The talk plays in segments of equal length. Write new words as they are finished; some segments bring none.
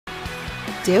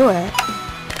do it.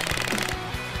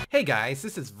 Hey guys,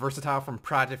 this is Versatile from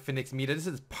Project Phoenix Media. This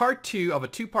is part 2 of a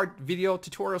 2-part video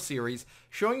tutorial series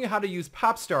showing you how to use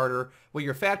Popstarter with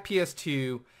your Fat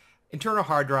PS2 internal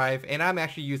hard drive, and I'm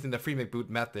actually using the free boot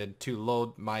method to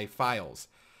load my files.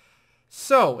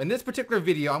 So in this particular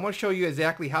video, I'm going to show you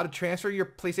exactly how to transfer your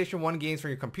PlayStation 1 games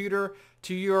from your computer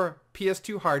to your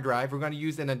PS2 hard drive. We're going to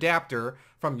use an adapter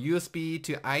from USB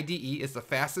to IDE. It's the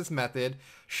fastest method.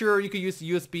 Sure, you could use the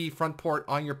USB front port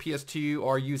on your PS2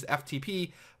 or use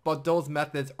FTP, but those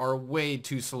methods are way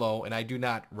too slow and I do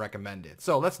not recommend it.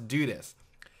 So let's do this.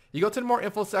 You go to the more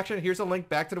info section. Here's a link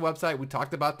back to the website. We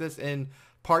talked about this in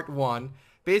part 1.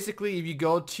 Basically, if you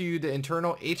go to the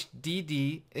internal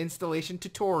HDD installation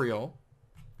tutorial,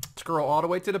 scroll all the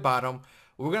way to the bottom,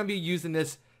 we're going to be using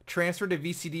this transfer to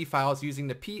VCD files using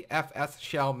the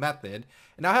PFSShell method.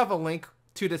 And I'll have a link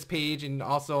to this page, and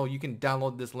also you can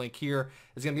download this link here.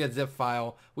 It's going to be a zip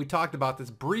file. We talked about this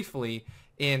briefly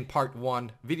in part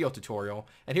 1 video tutorial.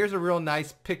 And here's a real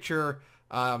nice picture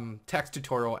text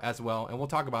tutorial as well, and we'll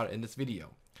talk about it in this video.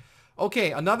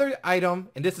 Okay, another item,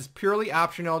 and this is purely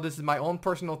optional, this is my own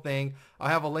personal thing, I'll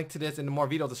have a link to this in the more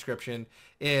video description,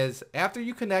 is after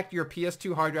you connect your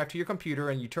PS2 hard drive to your computer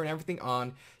and you turn everything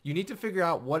on, you need to figure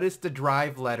out what is the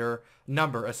drive letter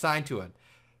number assigned to it.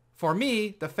 For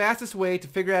me, the fastest way to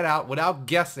figure that out without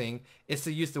guessing is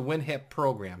to use the WinHip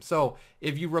program. So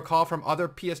if you recall from other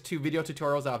PS2 video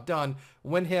tutorials I've done,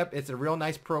 WinHip is a real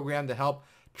nice program to help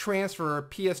transfer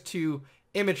PS2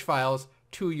 image files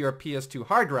to your PS2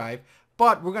 hard drive,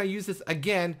 but we're going to use this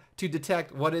again to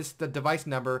detect what is the device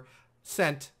number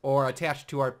sent or attached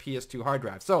to our PS2 hard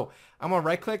drive. So I'm going to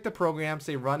right click the program,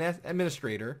 say run as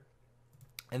administrator,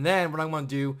 and then what I'm going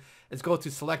to do is go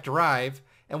to select drive,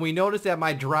 and we notice that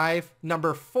my drive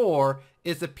number 4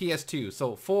 is the PS2.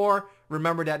 So 4,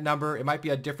 remember that number. It might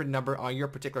be a different number on your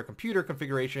particular computer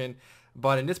configuration,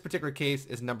 but in this particular case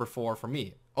is number 4 for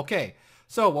me. Okay,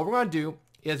 so what we're going to do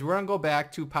is we're going to go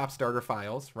back to Popstarter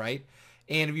files, right?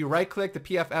 And if you right click the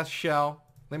PFSShell,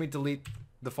 let me delete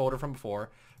the folder from before.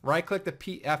 Right click the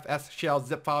PFSShell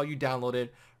zip file you downloaded,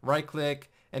 right click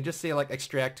and just say like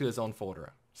extract to its own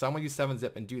folder. So I'm going to use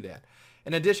 7-zip and do that.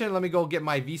 In addition, let me go get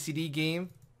my VCD game.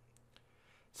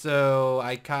 So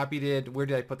I copied it. Where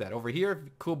did I put that? Over here,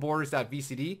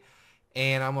 coolborders.vcd.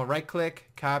 And I'm going to right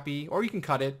click, copy, or you can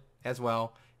cut it as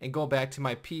well, and go back to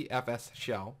my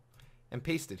PFSShell and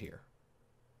paste it here.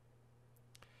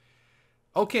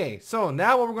 Okay, so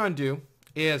now what we're going to do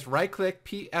is right click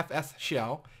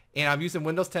PFSShell, and I'm using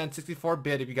Windows 10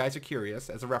 64-bit if you guys are curious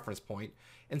as a reference point,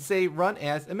 and say run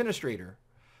as administrator.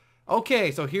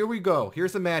 Okay, so here we go.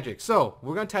 Here's the magic. So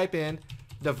we're going to type in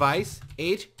device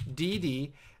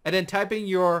HDD and then type in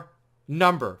your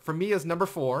number. For me is number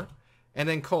 4 and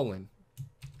then colon.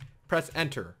 Press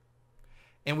enter.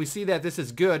 And we see that this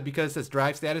is good because it says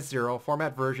drive status 0,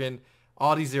 format version,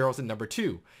 all these zeros and number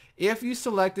 2. If you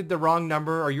selected the wrong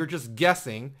number or you're just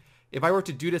guessing, if I were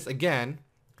to do this again,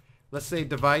 let's say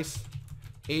device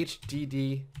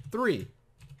HDD 3,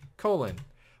 colon.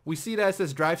 We see that it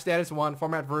says drive status 1,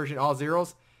 format version, all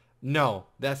zeros. No,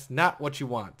 that's not what you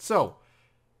want. So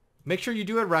make sure you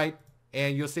do it right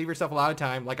and you'll save yourself a lot of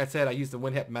time. Like I said, I use the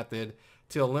WinHip method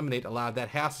to eliminate a lot of that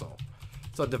hassle.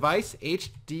 So device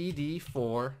HDD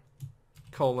 4,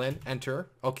 colon, enter.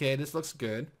 Okay, this looks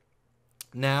good.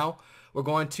 Now we're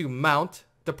going to mount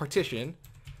the partition,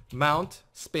 mount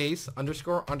space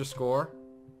underscore underscore,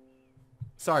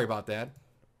 sorry about that,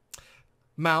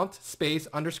 mount space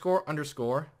underscore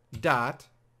underscore dot,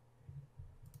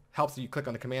 helps if you click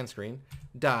on the command screen,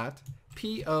 dot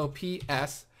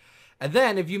POPS, and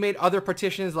then if you made other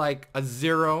partitions like a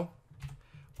 0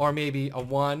 or maybe a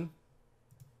 1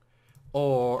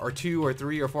 or 2 or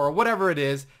 3 or 4 or whatever it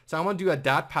is, so I'm going to do a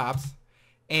dot pops.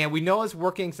 And we know it's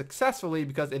working successfully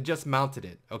because it just mounted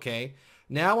it, okay?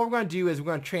 Now what we're going to do is we're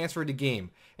going to transfer the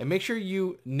game. And make sure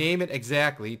you name it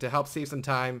exactly to help save some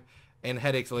time and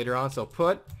headaches later on. So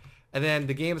put, and then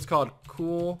the game is called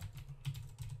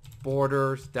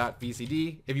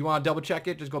coolborders.vcd. If you want to double check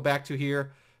it, just go back to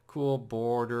here,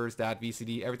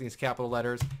 coolborders.vcd. Everything's capital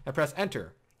letters, and press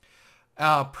enter.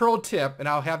 Pro tip, and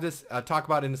I'll have this talk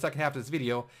about it in the second half of this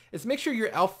video, is make sure your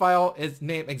ELF file is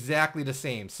named exactly the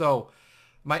same. So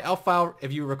my ELF file,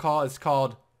 if you recall, is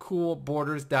called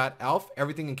coolborders.elf,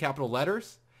 everything in capital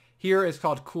letters. Here is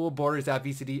called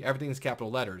coolborders.vcd, everything is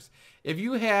capital letters. If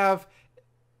you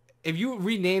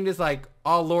rename this like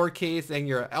all lowercase and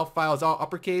your ELF file is all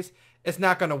uppercase, it's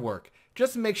not going to work.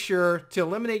 Just make sure to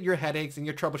eliminate your headaches and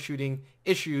your troubleshooting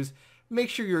issues. Make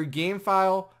sure your game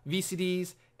file,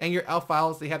 VCDs, and your ELF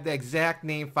files, they have the exact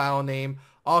name, file name,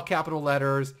 all capital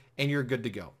letters, and you're good to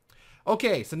go.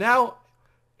 Okay, so now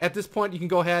at this point you can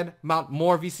go ahead, mount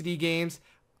more VCD games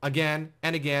again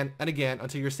and again and again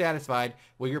until you're satisfied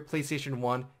with your PlayStation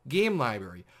 1 game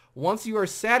library. Once you are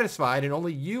satisfied, and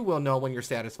only you will know when you're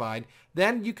satisfied,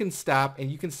 then you can stop and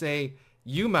you can say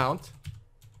umount.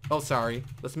 Oh, sorry.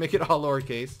 Let's make it all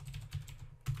lowercase.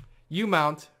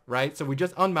 Umount, right? So we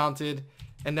just unmounted,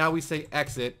 and now we say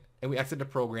exit, and we exit the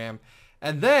program.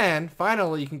 And then,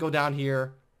 finally, you can go down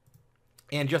here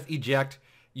and just eject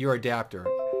your adapter.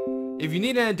 If you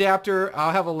need an adapter,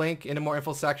 I'll have a link in the more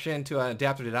info section to an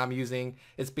adapter that I'm using.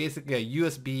 It's basically a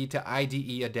USB to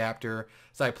IDE adapter.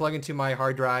 So I plug into my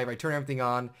hard drive, I turn everything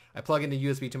on, I plug in the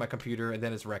USB to my computer, and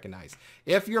then it's recognized.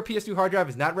 If your PS2 hard drive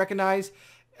is not recognized,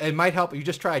 it might help if you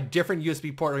just try a different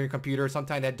USB port on your computer.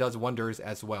 Sometimes that does wonders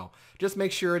as well. Just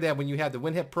make sure that when you have the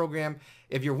WinHip program,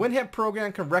 if your WinHip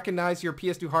program can recognize your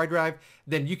PS2 hard drive,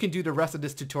 then you can do the rest of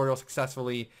this tutorial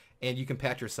successfully and you can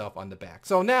pat yourself on the back.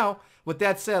 So now, with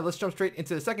that said, let's jump straight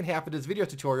into the second half of this video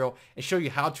tutorial and show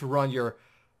you how to run your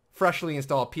freshly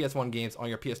installed PS1 games on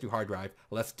your PS2 hard drive.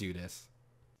 Let's do this.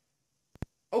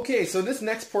 Okay, so this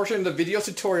next portion of the video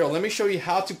tutorial, let me show you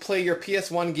how to play your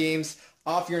PS1 games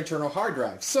off your internal hard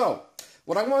drive. So,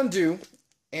 what I'm going to do,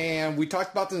 and we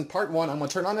talked about this in part 1, I'm going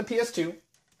to turn on the PS2.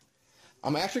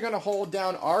 I'm actually going to hold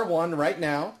down R1 right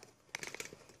now,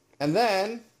 and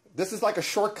then this is like a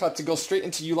shortcut to go straight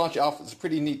into Ulaunchelf. It's a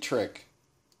pretty neat trick.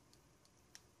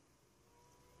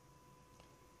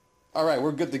 Alright,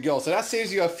 we're good to go. So that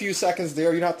saves you a few seconds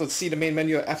there. You don't have to see the main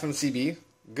menu of FMCB.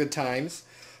 Good times.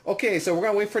 Okay, so we're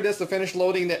going to wait for this to finish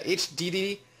loading the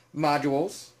HDD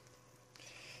modules.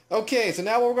 Okay, so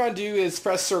now what we're going to do is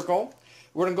press circle.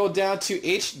 We're going to go down to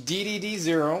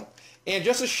HDDD0. And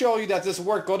just to show you that this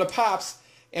worked, go to Pops,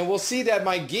 and we'll see that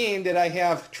my game that I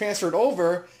have transferred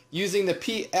over using the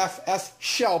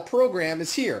PFSShell program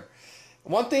is here.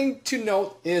 One thing to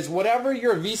note is whatever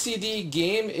your VCD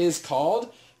game is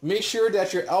called, make sure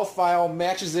that your ELF file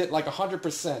matches it like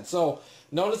 100%. So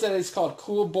notice that it's called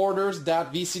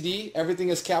coolborders.vcd. Everything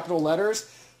is capital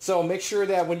letters. So make sure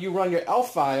that when you run your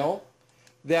ELF file,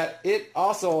 that it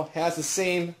also has the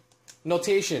same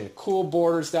notation,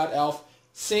 coolborders.elf,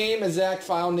 same exact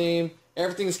file name,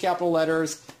 everything is capital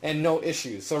letters, and no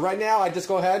issues. So right now, I just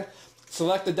go ahead,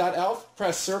 select the .elf,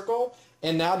 press circle,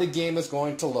 and now the game is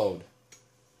going to load.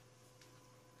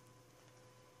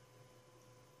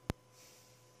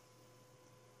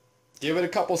 Give it a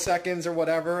couple seconds or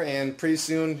whatever, and pretty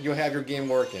soon you'll have your game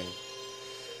working.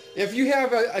 If you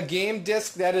have a game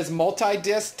disc that is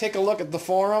multi-disc, take a look at the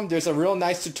forum. There's a real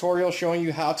nice tutorial showing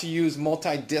you how to use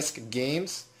multi-disc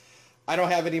games. I don't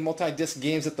have any multi-disc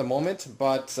games at the moment,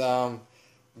 but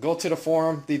go to the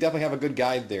forum. They definitely have a good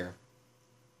guide there.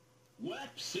 Web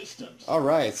systems.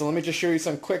 Alright, so let me just show you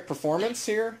some quick performance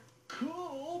here.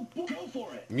 Cool, go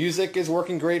for it. Music is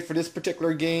working great for this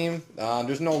particular game.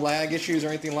 There's no lag issues or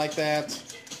anything like that.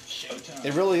 Showtime.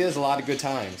 It really is a lot of good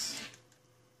times.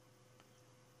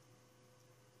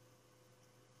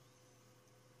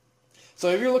 So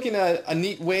if you're looking at a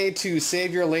neat way to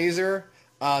save your laser,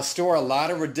 store a lot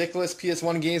of ridiculous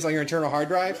PS1 games on your internal hard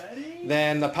drive,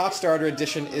 then the Popstarter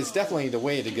edition is definitely the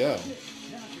way to go.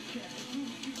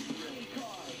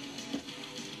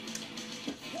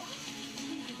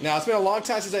 Now, it's been a long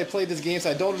time since I played this game,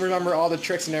 so I don't remember all the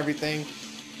tricks and everything.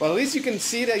 But at least you can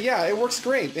see that, yeah, it works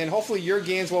great. And hopefully your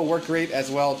games will work great as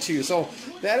well, too. So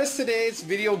that is today's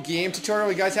video game tutorial.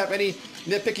 If you guys have any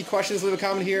nitpicky questions, leave a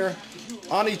comment here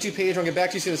on the YouTube page. I'll get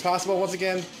back to you as soon as possible. Once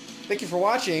again, thank you for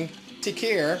watching. Take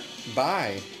care.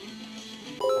 Bye.